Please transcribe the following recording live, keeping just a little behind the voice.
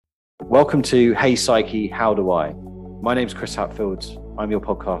Welcome to Hey Psyche, How Do I? My name's Chris Hatfield. I'm your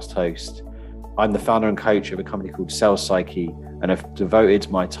podcast host. I'm the founder and coach of a company called Sales Psyche, and I've devoted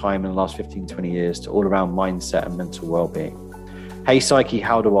my time in the last 15, 20 years to all around mindset and mental well-being. Hey Psyche,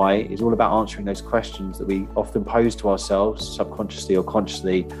 How Do I? Is all about answering those questions that we often pose to ourselves, subconsciously or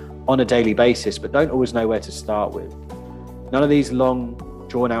consciously, on a daily basis, but don't always know where to start with. None of these long,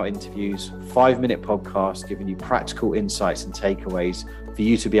 drawn-out interviews, 5-minute podcasts giving you practical insights and takeaways for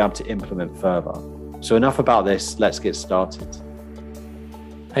you to be able to implement further. So enough about this, let's get started.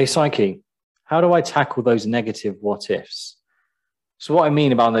 Hey Psyche, how do I tackle those negative what-ifs? So what I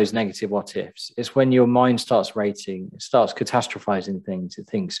mean about those negative what-ifs is when your mind starts rating, it starts catastrophizing things. It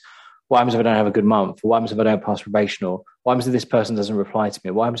thinks, what happens if I don't have a good month? Or what happens if I don't pass probation? Or what happens if this person doesn't reply to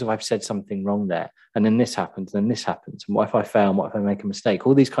me? What happens if I've said something wrong there? And then this happens, and then this happens. And what if I fail? And what if I make a mistake?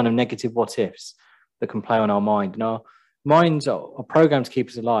 All these kind of negative what-ifs that can play on our mind. And our minds are programmed to keep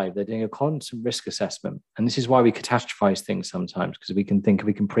us alive. They're doing a constant risk assessment. And this is why we catastrophize things sometimes, because we can think,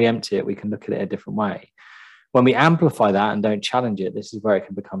 we can preempt it, we can look at it a different way. When we amplify that and don't challenge it, this is where it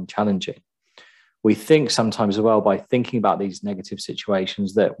can become challenging. We think sometimes as well, by thinking about these negative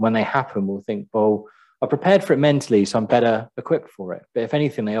situations, that when they happen, we'll think, well, I prepared for it mentally, so I'm better equipped for it. But if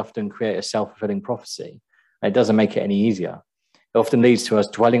anything, they often create a self-fulfilling prophecy. And it doesn't make it any easier. It often leads to us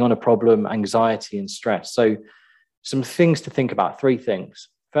dwelling on a problem, anxiety, and stress. So some things to think about, 3 things.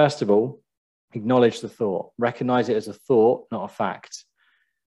 First of all, acknowledge the thought. Recognize it as a thought, not a fact.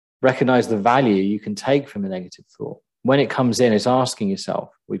 Recognize the value you can take from a negative thought. When it comes in, it's asking yourself,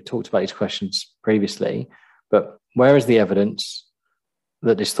 we've talked about these questions previously, but where is the evidence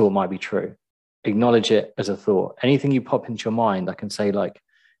that this thought might be true? Acknowledge it as a thought. Anything you pop into your mind, I can say like,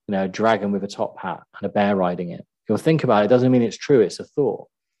 a dragon with a top hat and a bear riding it. You'll think about it, doesn't mean it's true, it's a thought.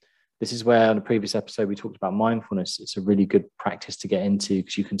 This is where on a previous episode, we talked about mindfulness. It's a really good practice to get into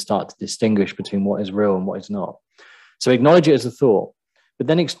because you can start to distinguish between what is real and what is not. So acknowledge it as a thought, but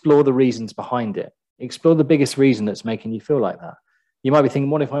then explore the reasons behind it. Explore the biggest reason that's making you feel like that. You might be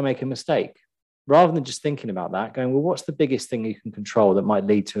thinking, what if I make a mistake? Rather than just thinking about that, going, well, what's the biggest thing you can control that might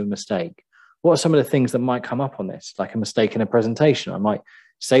lead to a mistake? What are some of the things that might come up on this? Like a mistake in a presentation. I might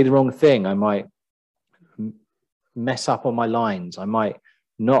say the wrong thing. I might mess up on my lines. I might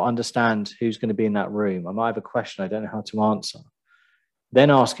not understand who's going to be in that room. I might have a question I don't know how to answer. Then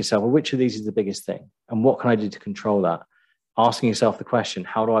ask yourself, well, which of these is the biggest thing? And what can I do to control that? Asking yourself the question,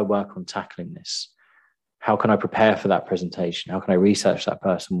 how do I work on tackling this? How can I prepare for that presentation? How can I research that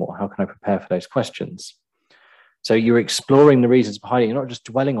person more? How can I prepare for those questions? So you're exploring the reasons behind it. You're not just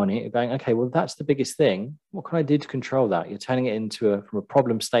dwelling on it. You're going, okay, well, that's the biggest thing. What can I do to control that? You're turning it from a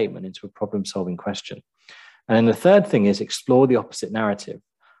problem statement into a problem-solving question. And then the third thing is explore the opposite narrative.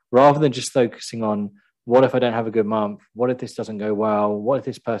 Rather than just focusing on, what if I don't have a good month? What if this doesn't go well? What if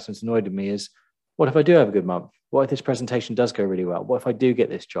this person's annoyed with me? Is, what if I do have a good month? What if this presentation does go really well? What if I do get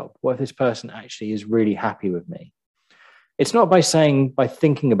this job? What if this person actually is really happy with me? It's not by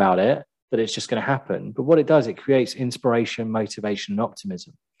thinking about it that it's just going to happen. But what it does, it creates inspiration, motivation, and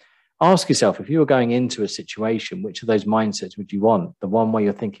optimism. Ask yourself, if you were going into a situation, which of those mindsets would you want? The one where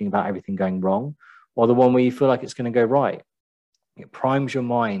you're thinking about everything going wrong, or the one where you feel like it's going to go right? It primes your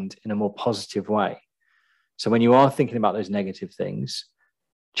mind in a more positive way. So when you are thinking about those negative things,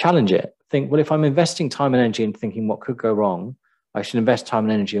 challenge it. Think, well, if I'm investing time and energy in thinking what could go wrong, I should invest time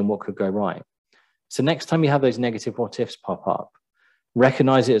and energy in what could go right. So next time you have those negative what-ifs pop up,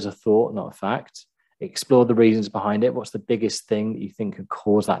 recognize it as a thought, not a fact. Explore the reasons behind it. What's the biggest thing that you think could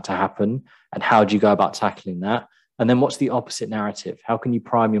cause that to happen? And how do you go about tackling that? And then what's the opposite narrative? How can you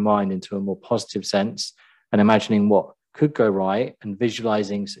prime your mind into a more positive sense and imagining what could go right and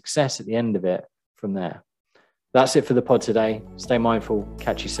visualizing success at the end of it from there? That's it for the pod today. Stay mindful.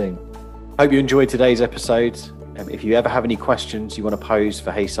 Catch you soon. Hope you enjoyed today's episode. If you ever have any questions you want to pose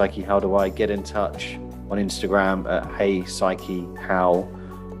for Hey Psyche, How Do I? Get in touch on Instagram at Hey Psyche How.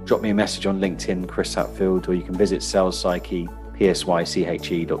 Drop me a message on LinkedIn, Chris Hatfield, or you can visit Sales Psyche, psyche.co.uk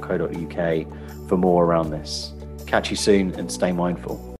for more around this. Catch you soon and stay mindful.